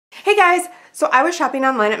guys, so I was shopping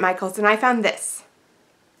online at Michael's and I found this.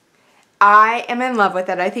 I am in love with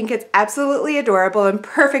it. I think it's absolutely adorable and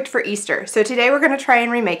perfect for Easter. So today we're going to try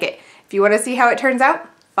and remake it. If you want to see how it turns out,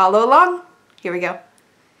 follow along. Here we go.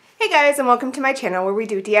 Hey guys, and welcome to my channel where we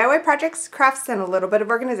do DIY projects, crafts, and a little bit of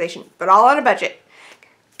organization, but all on a budget.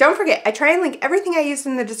 Don't forget, I try and link everything I used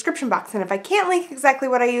in the description box, and if I can't link exactly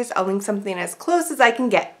what I used, I'll link something as close as I can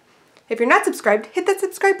get. If you're not subscribed, hit that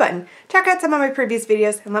subscribe button. Check out some of my previous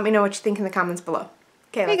videos and let me know what you think in the comments below.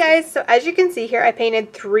 Okay, hey guys, so as you can see here, I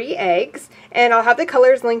painted 3 eggs, and I'll have the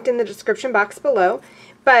colors linked in the description box below.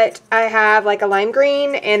 But I have like a lime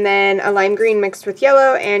green and then a lime green mixed with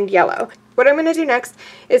yellow and yellow. What I'm going to do next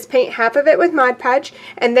is paint half of it with Mod Podge,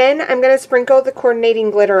 and then I'm going to sprinkle the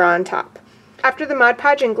coordinating glitter on top. After the Mod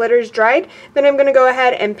Podge and glitter is dried, then I'm going to go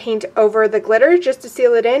ahead and paint over the glitter just to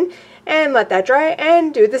seal it in and let that dry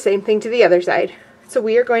and do the same thing to the other side. So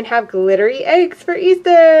we are going to have glittery eggs for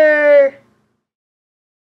Easter!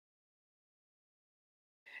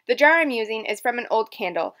 The jar I'm using is from an old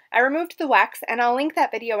candle. I removed the wax, and I'll link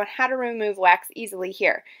that video on how to remove wax easily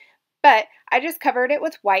here. But I just covered it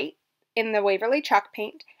with white in the Waverly chalk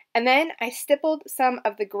paint, and then I stippled some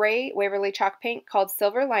of the gray Waverly chalk paint called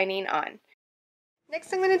Silver Lining on.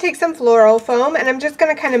 Next I'm going to take some floral foam, and I'm just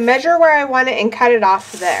going to kind of measure where I want it and cut it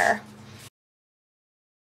off there.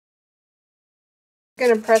 I'm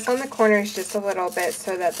going to press on the corners just a little bit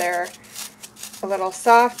so that they're a little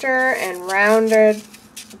softer and rounded.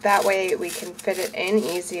 That way we can fit it in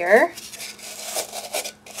easier.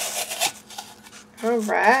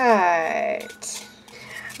 Alright.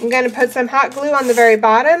 I'm going to put some hot glue on the very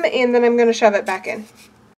bottom, and then I'm going to shove it back in.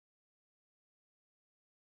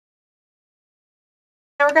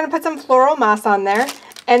 Now we're going to put some floral moss on there.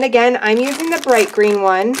 And again, I'm using the bright green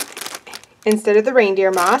one instead of the reindeer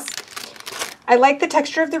moss. I like the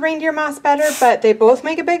texture of the reindeer moss better, but they both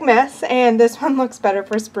make a big mess, and this one looks better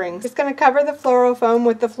for spring. Just going to cover the floral foam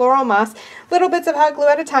with the floral moss, little bits of hot glue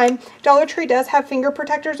at a time. Dollar Tree does have finger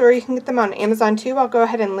protectors, or you can get them on Amazon too. I'll go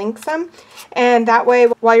ahead and link some, and that way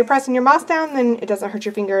while you're pressing your moss down, then it doesn't hurt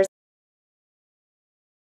your fingers.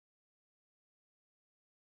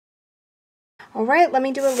 Alright, let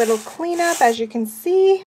me do a little cleanup. As you can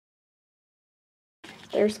see,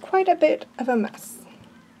 there's quite a bit of a mess.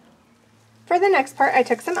 For the next part, I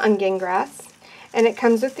took some onion grass, and it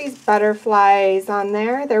comes with these butterflies on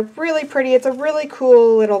there. They're really pretty. It's a really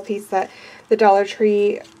cool little piece that the Dollar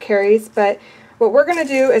Tree carries, but what we're going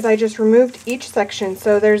to do is I just removed each section.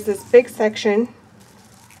 So there's this big section,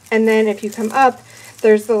 and then if you come up,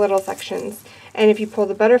 there's the little sections. And if you pull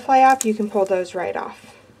the butterfly off, you can pull those right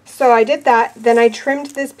off. So I did that, then I trimmed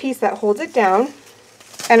this piece that holds it down,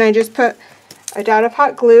 and I just put a dot of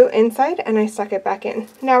hot glue inside, and I stuck it back in.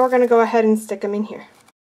 Now we're going to go ahead and stick them in here.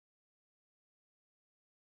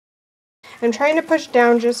 I'm trying to push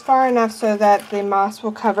down just far enough so that the moss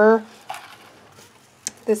will cover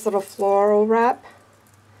this little floral wrap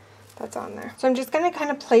that's on there. So I'm just going to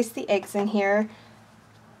kind of place the eggs in here.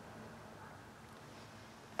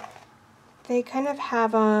 They kind of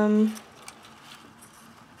have a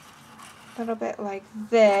little bit like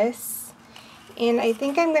this. And I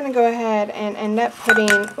think I'm going to go ahead and end up putting,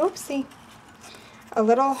 oopsie, a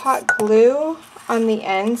little hot glue on the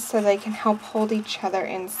ends so they can help hold each other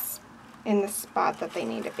in the spot that they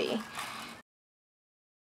need to be.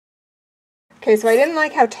 Okay, so I didn't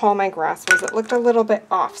like how tall my grass was. It looked a little bit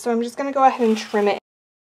off, so I'm just going to go ahead and trim it.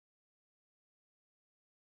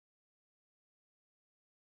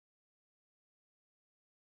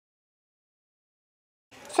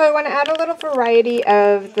 So I want to add a little variety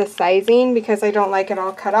of the sizing because I don't like it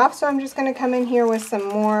all cut off. So I'm just going to come in here with some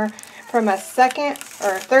more from a second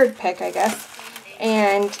or a third pick, I guess,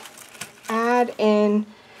 and add in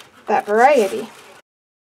that variety.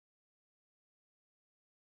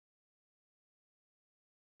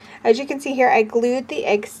 As you can see here, I glued the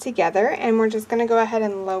eggs together, and we're just going to go ahead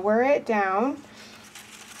and lower it down.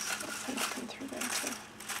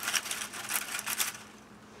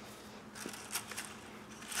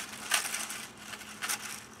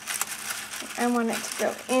 I want it to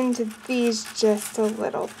go into these just a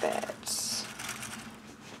little bit.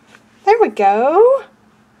 There we go.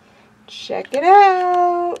 Check it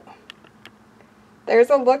out.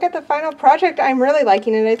 There's a look at the final project. I'm really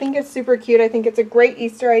liking it. I think it's super cute. I think it's a great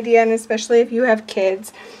Easter idea, and especially if you have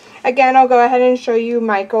kids. Again, I'll go ahead and show you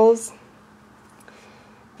Michael's.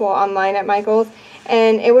 Well, online at Michael's.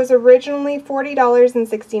 And it was originally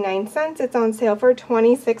 $40.69. It's on sale for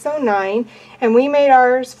 $26.09, and we made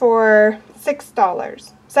ours for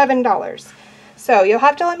 $7. So you'll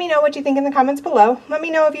have to let me know what you think in the comments below. Let me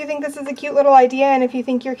know if you think this is a cute little idea and if you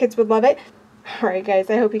think your kids would love it. Alright guys,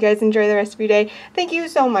 I hope you guys enjoy the rest of your day. Thank you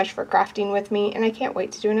so much for crafting with me, and I can't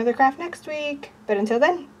wait to do another craft next week. But until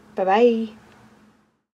then, bye-bye.